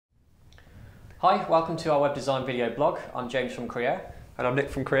Hi, welcome to our web design video blog. I'm James from Creare. And I'm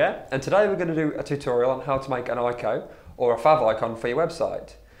Nick from Creare, and today we're going to do a tutorial on how to make an ICO or a favicon for your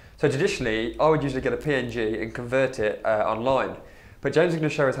website. So traditionally, I would usually get a PNG and convert it online, but James is going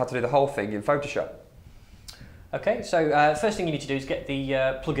to show us how to do the whole thing in Photoshop. Okay, so first thing you need to do is get the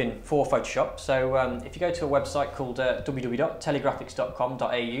plugin for Photoshop. So if you go to a website called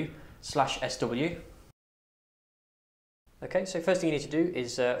www.telegraphics.com.au/sw. Okay, so first thing you need to do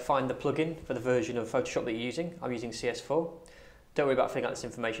is find the plugin for the version of Photoshop that you're using. I'm using CS4. Don't worry about filling out this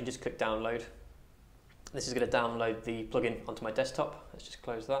information, just click download. This is going to download the plugin onto my desktop. Let's just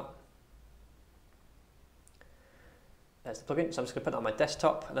close that. There's the plugin, so I'm just going to put that on my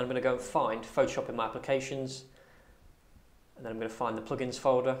desktop, and then I'm going to go and find Photoshop in my applications, and then I'm going to find the plugins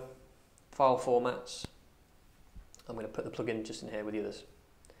folder, file formats. I'm going to put the plugin just in here with the others.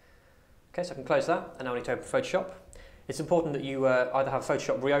 Okay, so I can close that, and now I need to open Photoshop. It's important that you either have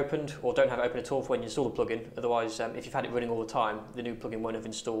Photoshop reopened or don't have it open at all for when you install the plugin. Otherwise, if you've had it running all the time, the new plugin won't have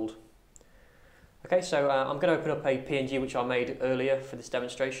installed. Okay, so I'm going to open up a PNG which I made earlier for this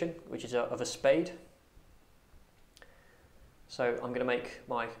demonstration, which is of a spade. So I'm going to make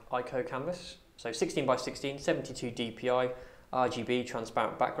my ICO canvas. So 16 by 16, 72 dpi, RGB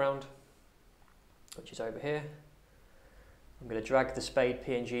transparent background, which is over here. I'm going to drag the spade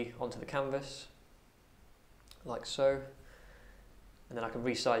PNG onto the canvas, like so, and then I can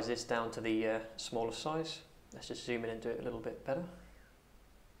resize this down to the smaller size. Let's just zoom in and do it a little bit better.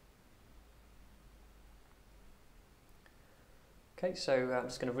 Okay, so I'm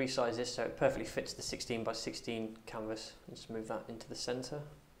just going to resize this so it perfectly fits the 16 by 16 canvas, and just move that into the center.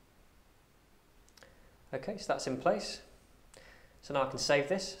 Okay, so that's in place. So now I can save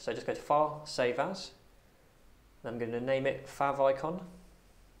this, so I just go to File, Save As, and I'm going to name it Favicon,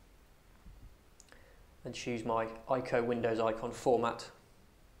 and choose my ICO Windows icon format,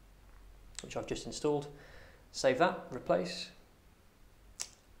 which I've just installed. Save that, replace,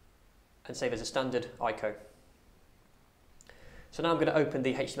 and save as a standard ICO. So now I'm going to open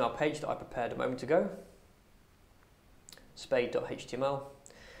the HTML page that I prepared a moment ago, spade.html,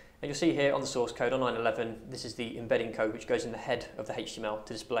 and you'll see here on the source code on 9.11, this is the embedding code which goes in the head of the HTML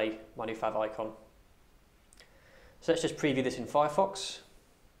to display my new favicon. So let's just preview this in Firefox.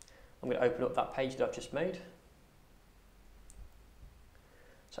 I'm going to open up that page that I've just made.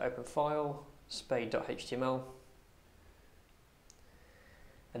 So open File, spade.html,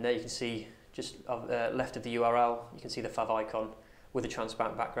 and there you can see just left of the URL, you can see the favicon with a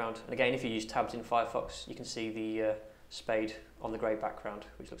transparent background. And again, if you use tabs in Firefox, you can see the spade on the grey background,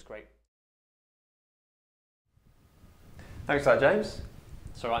 which looks great. Thanks for that, James.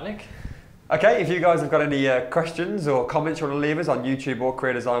 It's all right, Nick. Okay, if you guys have got any questions or comments you want to leave us on YouTube or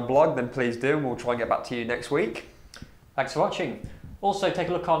Creare Design blog, then please do, and we'll try and get back to you next week. Thanks for watching. Also, take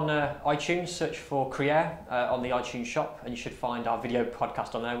a look on iTunes, search for Creare on the iTunes shop, and you should find our video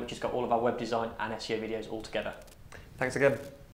podcast on there, which has got all of our web design and SEO videos all together. Thanks again.